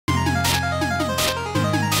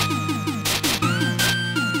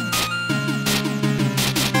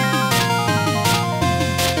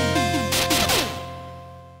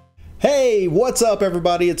What's up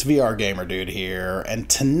everybody? It's vrgamerdude here, and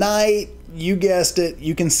tonight, you guessed it,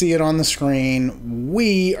 you can see it on the screen,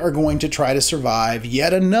 we are going to try to survive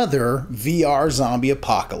yet another VR zombie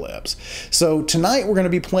apocalypse. So tonight we're going to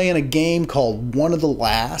be playing a game called One of the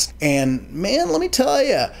Last, and man, let me tell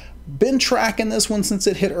you, been tracking this one since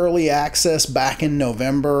it hit early access back in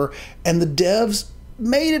November, and the devs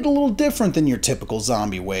made it a little different than your typical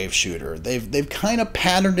zombie wave shooter. They've kind of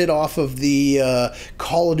patterned it off of the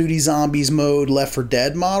Call of Duty Zombies mode Left 4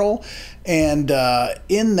 Dead model, and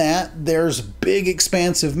in that there's big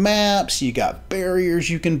expansive maps, you got barriers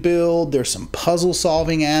you can build, there's some puzzle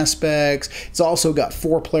solving aspects, it's also got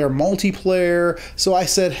 4-player multiplayer. So I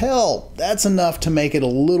said, hell, that's enough to make it a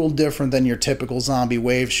little different than your typical zombie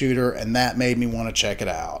wave shooter, and that made me want to check it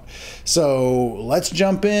out. So let's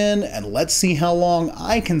jump in and let's see how long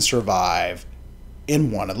I can survive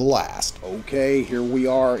in One of the Last. Okay, here we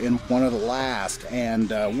are in One of the Last, and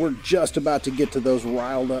we're just about to get to those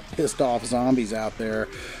riled up, pissed off zombies out there.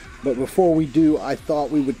 But before we do, I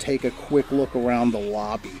thought we would take a quick look around the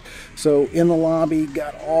lobby. So in the lobby,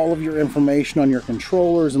 got all of your information on your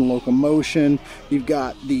controllers and locomotion. You've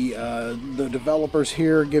got the developers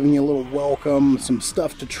here giving you a little welcome, some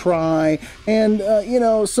stuff to try, and you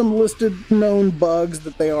know, some listed known bugs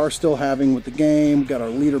that they are still having with the game. Got our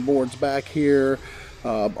leaderboards back here.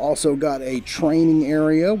 Also got a training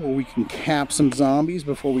area where we can cap some zombies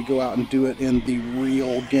before we go out and do it in the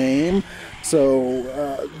real game.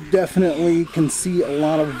 So definitely can see a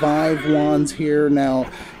lot of Vive wands here. Now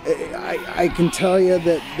I can tell you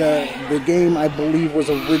that the game, I believe, was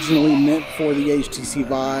originally meant for the HTC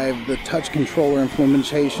Vive. The touch controller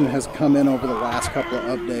implementation has come in over the last couple of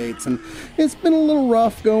updates, and it's been a little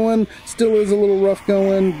rough going, still is a little rough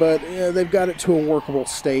going, but they've got it to a workable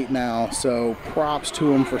state now, so props to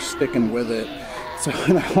them for sticking with it. So,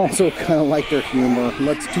 and I also kind of like their humor.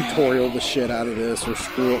 Let's tutorial the shit out of this, or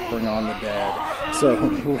screw it, bring on the dead. So,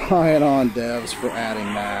 right on, devs, for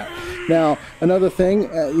adding that. Now, another thing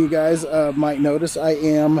you guys might notice, I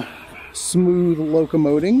am smooth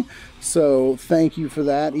locomoting. So, thank you for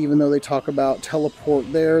that. Even though they talk about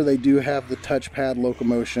teleport there, they do have the touchpad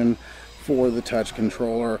locomotion for the touch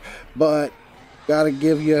controller. But, gotta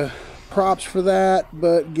give you props for that,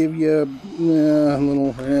 but give you a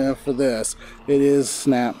little for this. It is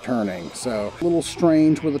snap turning, so a little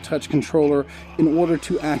strange with a touch controller. In order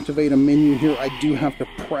to activate a menu here, I do have to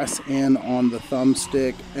press in on the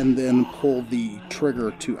thumbstick and then pull the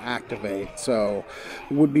trigger to activate. So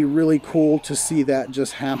it would be really cool to see that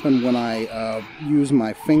just happen when I use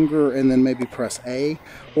my finger and then maybe press A,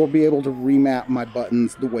 or be able to remap my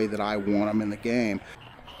buttons the way that I want them in the game.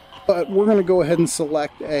 But we're going to go ahead and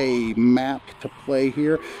select a map to play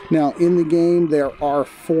here. Now, in the game, there are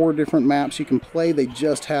 4 different maps you can play. They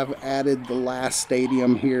just have added the last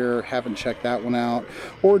stadium here. Haven't checked that one out.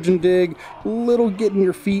 Origin Dig, little getting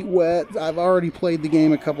your feet wet. I've already played the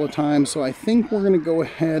game a couple of times, so I think we're going to go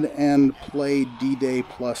ahead and play D-Day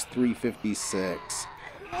plus 356.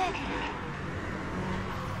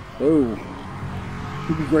 Oh,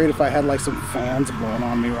 it'd be great if I had like some fans blowing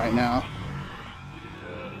on me right now.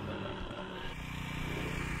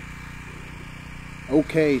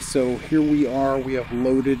 Okay, so here we are. We have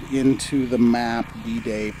loaded into the map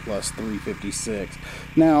D-Day plus 356.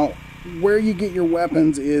 Now, where you get your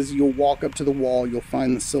weapons is you'll walk up to the wall, you'll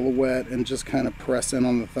find the silhouette, and just kind of press in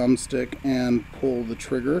on the thumbstick and pull the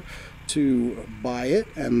trigger to buy it.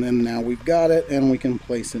 And then now we've got it, and we can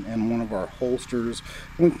place it in one of our holsters.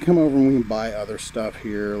 We can come over and we can buy other stuff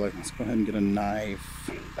here. Like, let's go ahead and get a knife.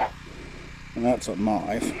 And that's a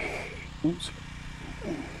knife. Oops.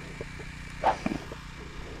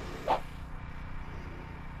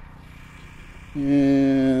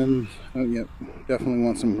 And, oh yep, definitely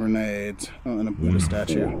want some grenades. Oh, and a Buddha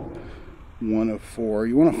statue. 1 of 4.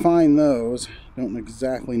 You want to find those. Don't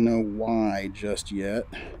exactly know why just yet.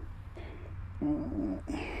 Alright,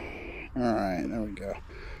 there we go.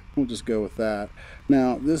 We'll just go with that.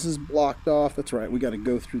 Now, this is blocked off. That's right, we got to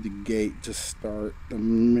go through the gate to start the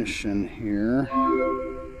mission here.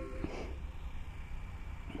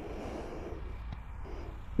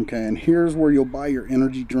 Okay, and here's where you'll buy your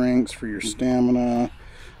energy drinks for your stamina.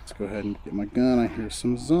 Let's go ahead and get my gun. I hear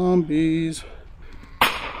some zombies.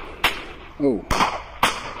 Oh,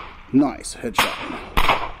 nice headshot.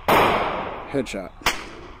 Headshot.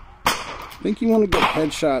 I think you want to get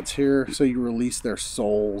headshots here so you release their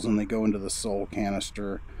souls and they go into the soul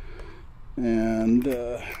canister. And,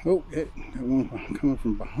 oh, hey, got one coming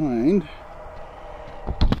from behind.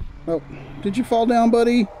 Oh, did you fall down,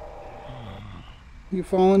 buddy? You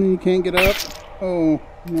falling and you can't get up? Oh,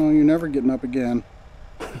 no, you're never getting up again.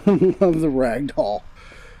 Love the ragdoll.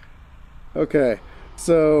 Okay,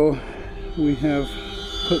 so we have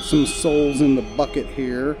put some souls in the bucket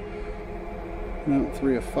here. Not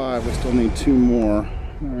 3 of 5, we still need 2 more.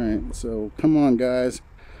 Alright, so come on guys,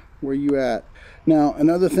 where you at? Now,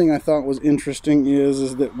 another thing I thought was interesting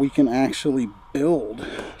is that we can actually build.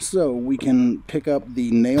 So we can pick up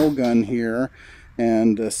the nail gun here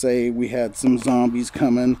and say we had some zombies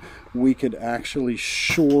coming, we could actually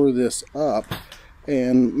shore this up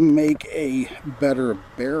and make a better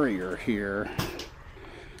barrier here.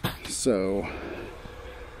 So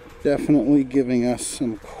definitely giving us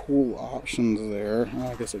some cool options there.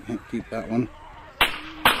 Oh, I guess I can't keep that one.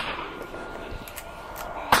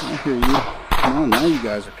 I hear you. Come on, now you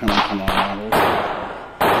guys are coming from all angles.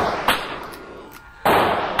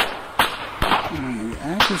 The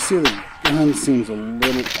accuracy of the gun seems a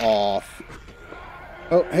little off.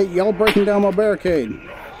 Oh, hey, y'all breaking down my barricade.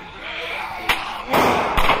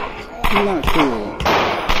 Not cool.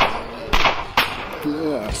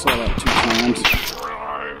 Yeah, I saw that 2 times.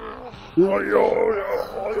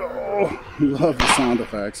 Love the sound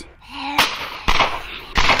effects.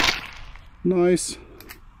 Nice.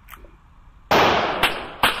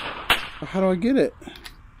 How do I get it?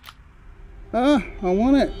 I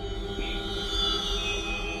want it.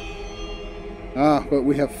 But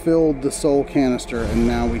we have filled the soul canister and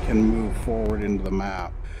now we can move forward into the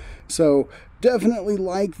map. So definitely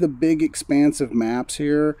like the big expansive maps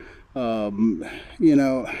here. You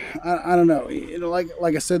know, I don't know.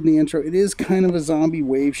 Like I said in the intro, it is kind of a zombie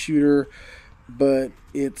wave shooter, but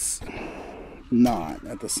it's not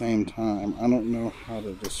at the same time. I don't know how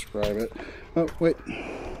to describe it. Oh, wait.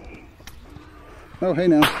 Oh, hey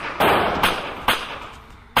now.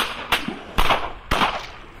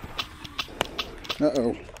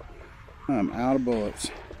 Uh-oh. I'm out of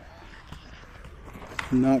bullets.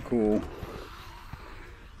 Not cool.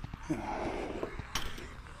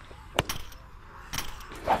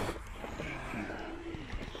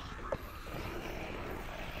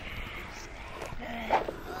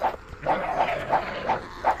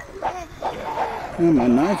 Oh, my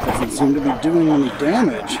knife doesn't seem to be doing any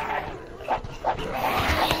damage.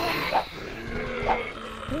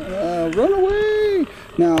 Run away!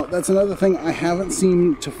 Now, that's another thing. I haven't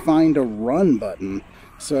seemed to find a run button.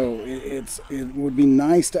 So it would be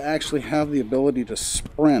nice to actually have the ability to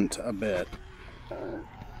sprint a bit.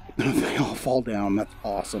 They all fall down. That's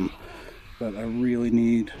awesome. But I really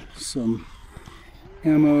need some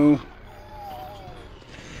ammo.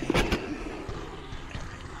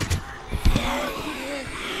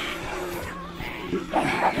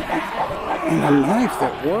 And a knife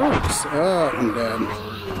that works. Oh, I'm dead.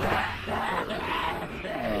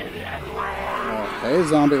 Hey,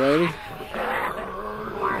 zombie lady.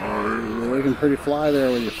 You're looking pretty fly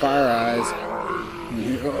there with your fire eyes.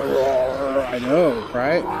 I know,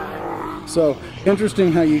 right? So,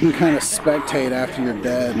 interesting how you can kind of spectate after you're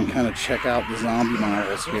dead and kind of check out the zombie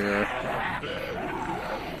models here.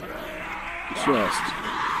 Just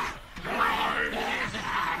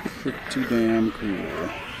pretty damn cool.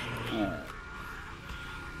 Alright.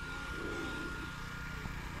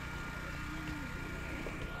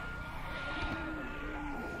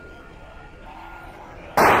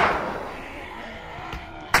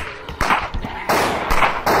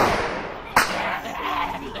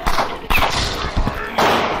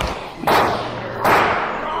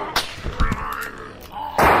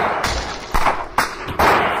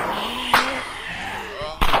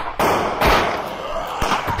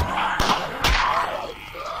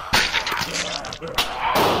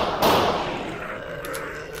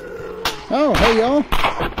 Oh, hey y'all.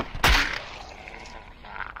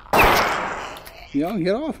 Y'all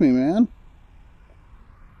get off me, man.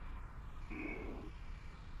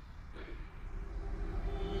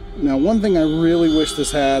 Now, one thing I really wish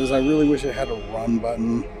this had is I really wish it had a run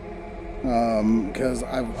button. Because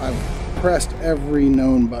I've pressed every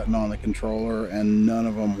known button on the controller and none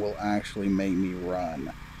of them will actually make me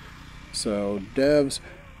run. So, devs,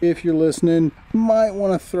 if you're listening, might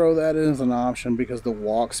want to throw that in as an option because the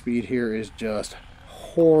walk speed here is just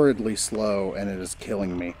horridly slow and it is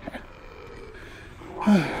killing me.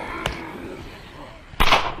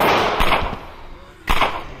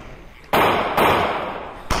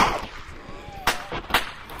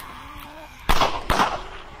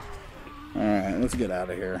 Alright, let's get out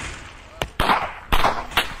of here.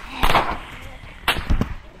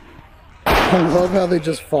 I love how they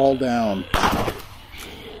just fall down.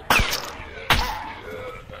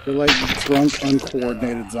 They're like drunk,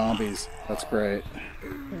 uncoordinated zombies. That's great.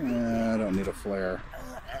 I don't need a flare.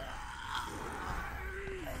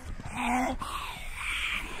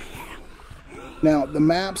 Now, the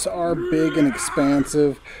maps are big and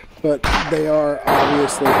expansive, But they are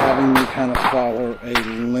obviously having me kind of follow a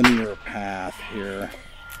linear path here.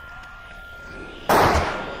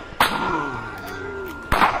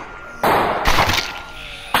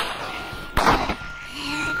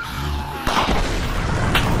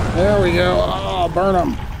 There we go. Oh, burn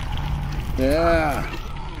them. Yeah.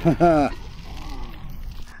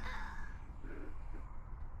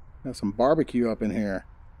 Got some barbecue up in here.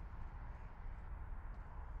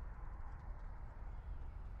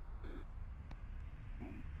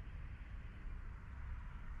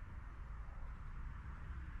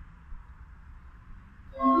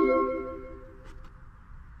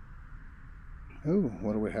 Oh,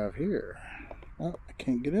 what do we have here? Oh, I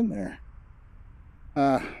can't get in there.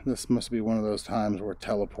 This must be one of those times where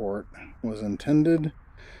teleport was intended.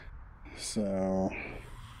 So,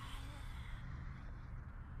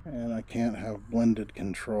 and I can't have blended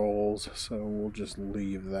controls, so we'll just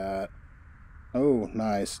leave that. Oh,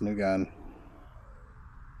 nice, new gun.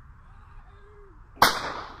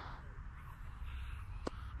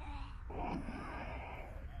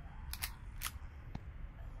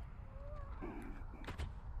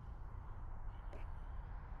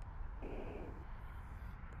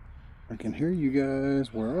 I can hear you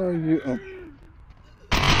guys. Where are you? Oh.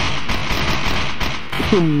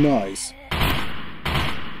 Nice.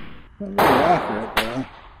 Not very accurate, though.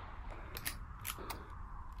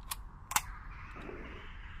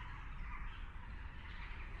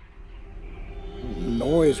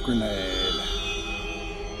 Noise grenade.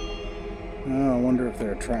 Oh, I wonder if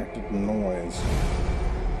they're attracted to noise.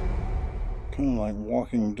 Kind of like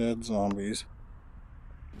Walking Dead zombies.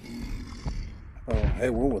 Oh, hey,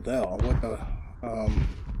 what the hell? What the,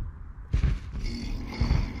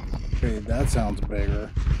 okay, that sounds bigger.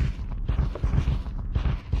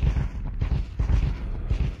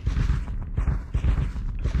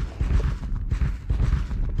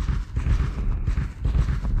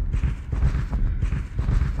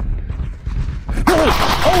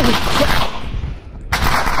 Holy crap!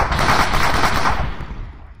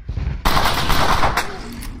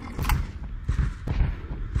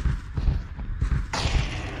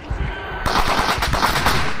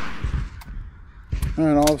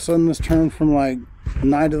 And all of a sudden this turned from like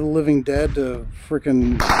Night of the Living Dead to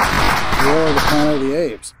freaking War of the Planet of the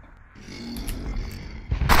Apes.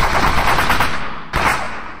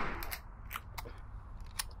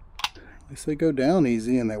 At least they go down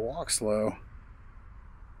easy and they walk slow.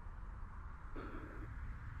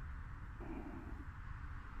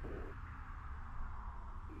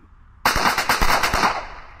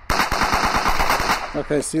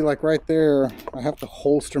 Okay, see, like right there, I have to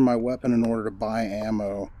holster my weapon in order to buy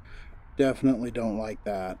ammo. Definitely don't like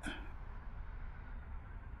that.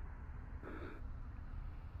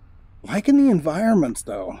 Liking the environments,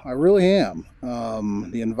 though. I really am.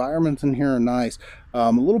 The environments in here are nice.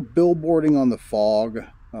 A little billboarding on the fog,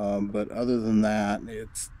 but other than that,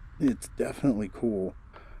 it's definitely cool.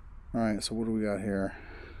 All right, so what do we got here?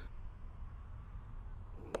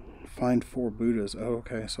 Find 4 Buddhas. Oh,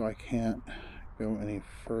 okay, so I can't go any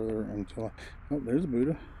further until oh, there's a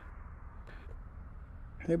Buddha.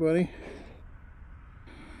 Hey, buddy.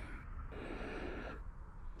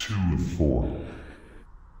 2 of 4.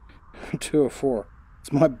 2 of 4.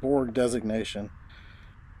 It's my Borg designation.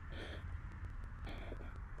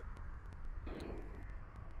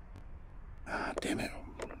 Ah, damn it.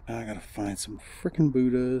 Now I gotta find some freaking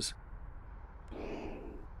Buddhas.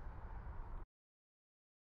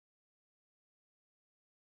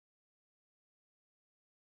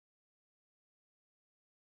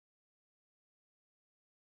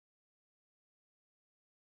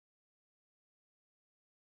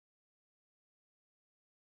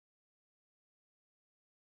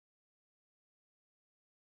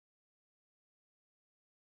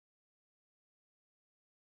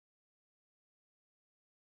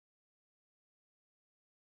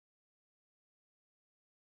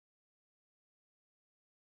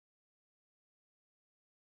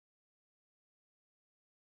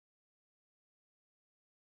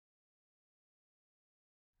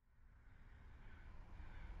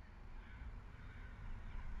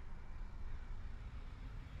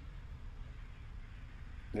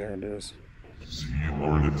 There it is. See,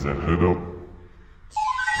 Lord, it's ahead up.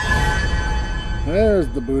 There's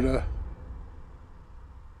the Buddha.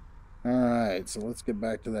 Alright, so let's get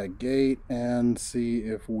back to that gate and see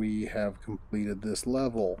if we have completed this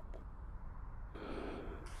level.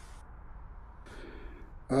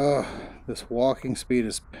 This walking speed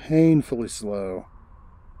is painfully slow.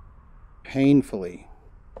 Painfully.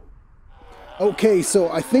 Okay,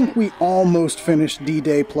 so I think we almost finished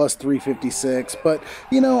D-Day plus 356, but,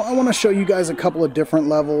 you know, I want to show you guys a couple of different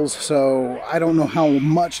levels, so I don't know how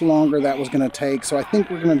much longer that was going to take, so I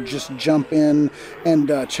think we're going to just jump in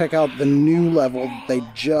and check out the new level they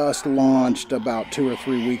just launched about 2 or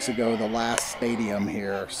 3 weeks ago, the last stadium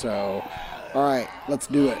here. So, alright, let's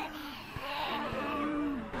do it.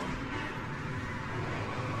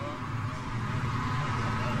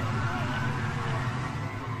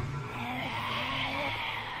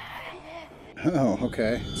 Oh,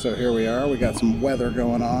 okay. So here we are. We got some weather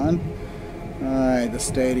going on. Alright, the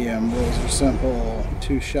stadium. Rules are simple.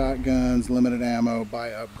 2 shotguns, limited ammo,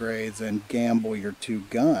 buy upgrades, and gamble your 2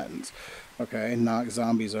 guns. Okay, knock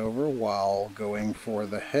zombies over while going for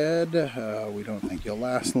the head. We don't think you'll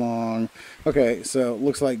last long. Okay, so it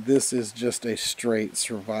looks like this is just a straight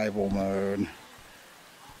survival mode.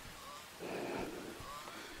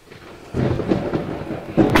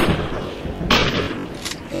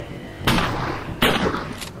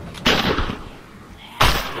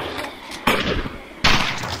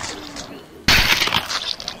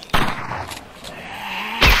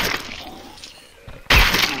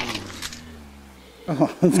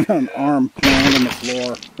 Oh, it's got an arm playing on the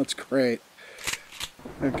floor. That's great.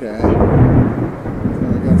 Okay. So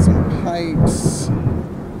we got some pipes.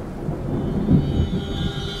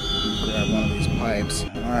 Grab one of these pipes.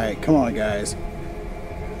 Alright, come on, guys.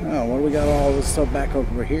 Oh, what do we got all this stuff back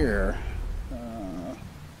over here?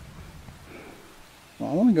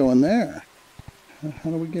 Well, I want to go in there.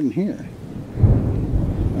 How do we get in here?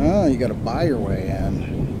 Oh, you got to buy your way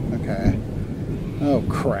in. Okay. Oh,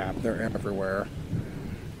 crap. They're everywhere.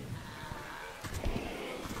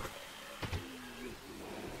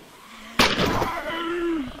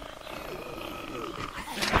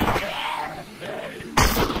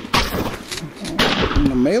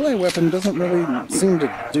 The melee weapon doesn't really seem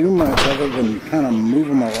to do much other than kind of move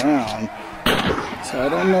them around. So I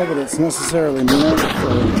don't know that it's necessarily meant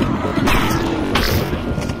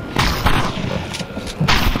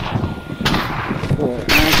for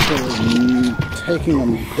actually taking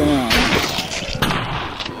them down.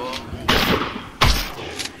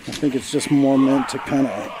 I think it's just more meant to kind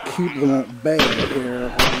of keep them at bay here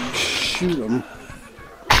while you shoot them.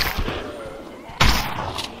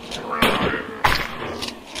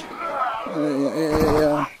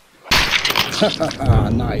 Yeah.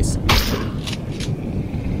 Nice.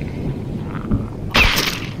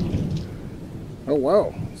 Oh,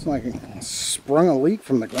 whoa. It's like it sprung a leak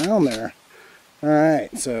from the ground there.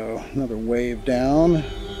 Alright, so another wave down. Let's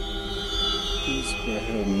go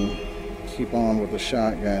ahead and keep on with the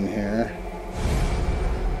shotgun here.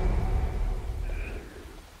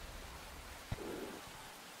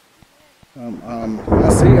 I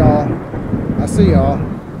see y'all. I see y'all.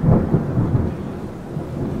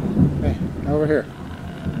 Hey, over here.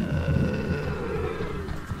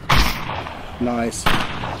 Nice.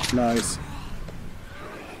 Nice.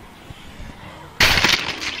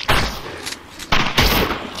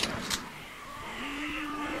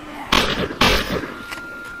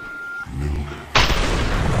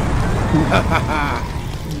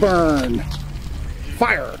 Burn!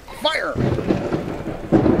 Fire! Fire!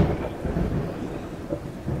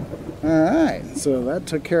 Alright, so that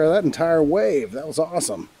took care of that entire wave. That was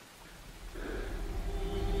awesome.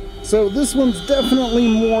 So this one's definitely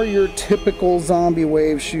more your typical zombie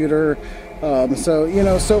wave shooter. So, you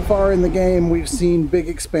know, so far in the game we've seen big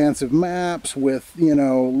expansive maps with, you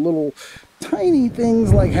know, little tiny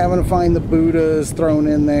things like having to find the Buddhas thrown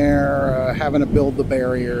in there, having to build the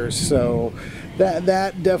barriers. So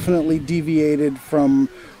that definitely deviated from,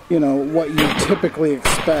 you know, what you typically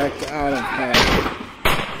expect out of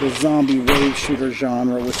the zombie wave shooter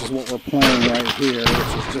genre, which is what we're playing right here,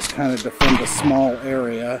 which is just kind of defend a small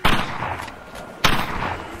area.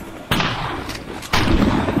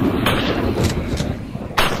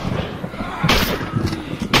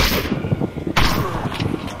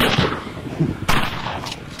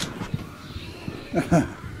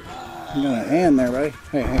 You got a hand there, buddy.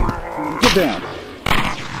 Hey, get down.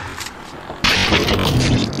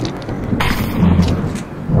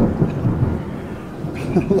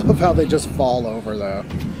 I love how they just fall over, though.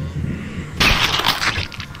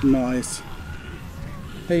 Nice.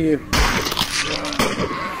 Hey, you.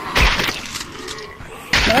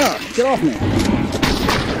 Ah, get off me.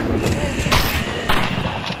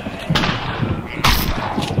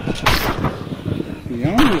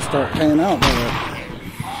 You want to start paying out, brother.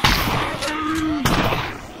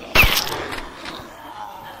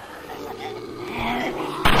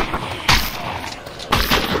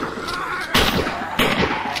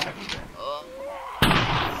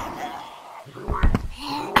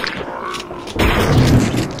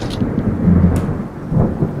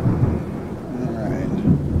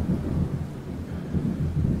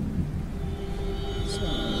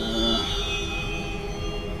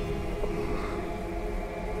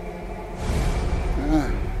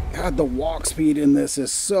 God, the walk speed in this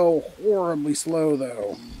is so horribly slow,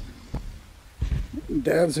 though.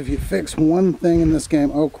 Devs, if you fix one thing in this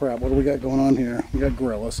game... Oh, crap, what do we got going on here? We got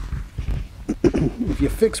gorillas. If you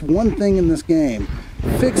fix one thing in this game,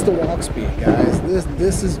 fix the walk speed, guys.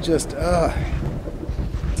 This is just...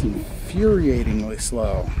 it's infuriatingly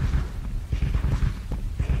slow.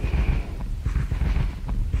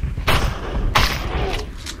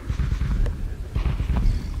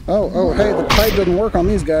 Oh, hey, the pipe doesn't work on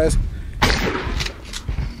these guys. I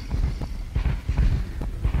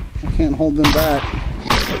can't hold them back.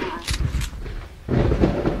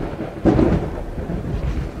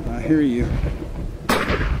 I hear you.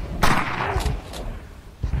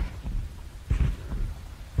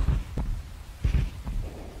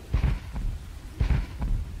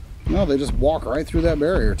 No, they just walk right through that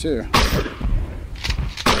barrier, too.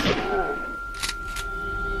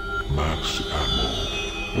 Max ammo.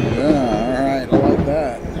 Yeah, alright, I like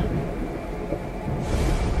that.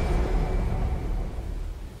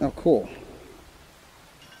 Oh, cool.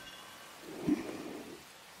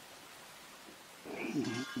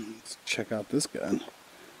 Let's check out this gun.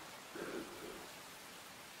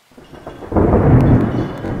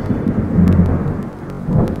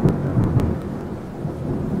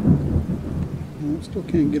 I still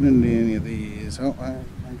can't get into any of these. Oh, I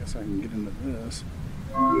guess I can get into this.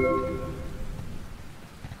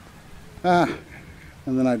 Ah,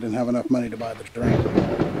 and then I didn't have enough money to buy the drink.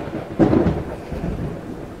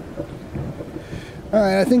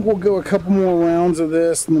 Alright, I think we'll go a couple more rounds of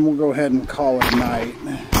this, and then we'll go ahead and call it a night.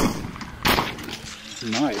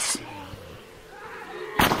 Nice.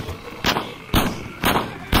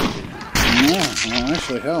 Yeah, well,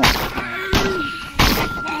 actually, hell.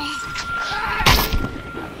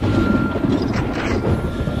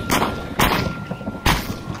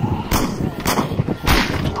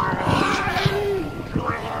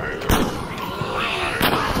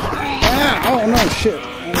 Oh no, shit.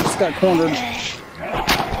 I just got cornered.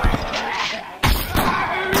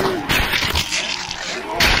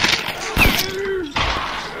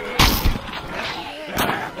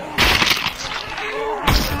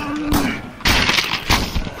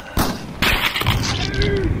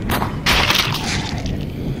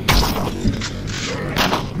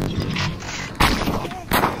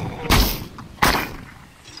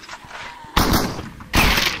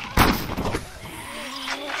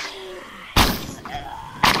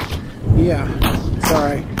 Yeah,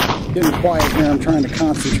 sorry. Getting quiet here, I'm trying to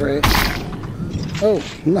concentrate. Oh,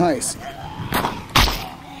 nice.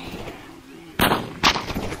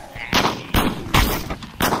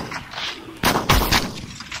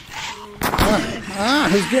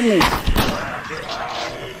 He's getting me.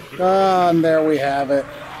 And there we have it.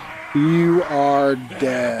 You are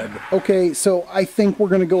dead. Okay, so I think we're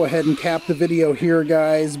going to go ahead and cap the video here,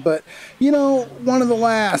 guys. But, you know, one of the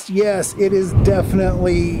last, yes, it is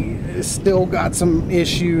definitely still got some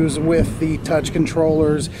issues with the touch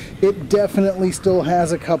controllers. It definitely still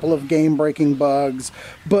has a couple of game-breaking bugs.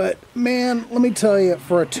 But, man, let me tell you,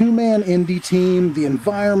 for a two-man indie team, the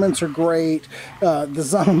environments are great. The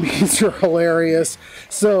zombies are hilarious.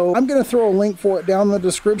 So I'm going to throw a link for it down in the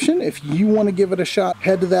description. If you want to give it a shot,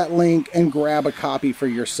 head to that link and grab a copy for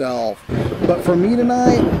yourself. But for me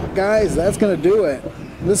tonight, guys, that's going to do it.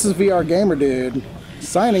 This is VR Gamer Dude,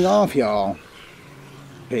 signing off, y'all.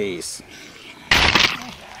 Peace.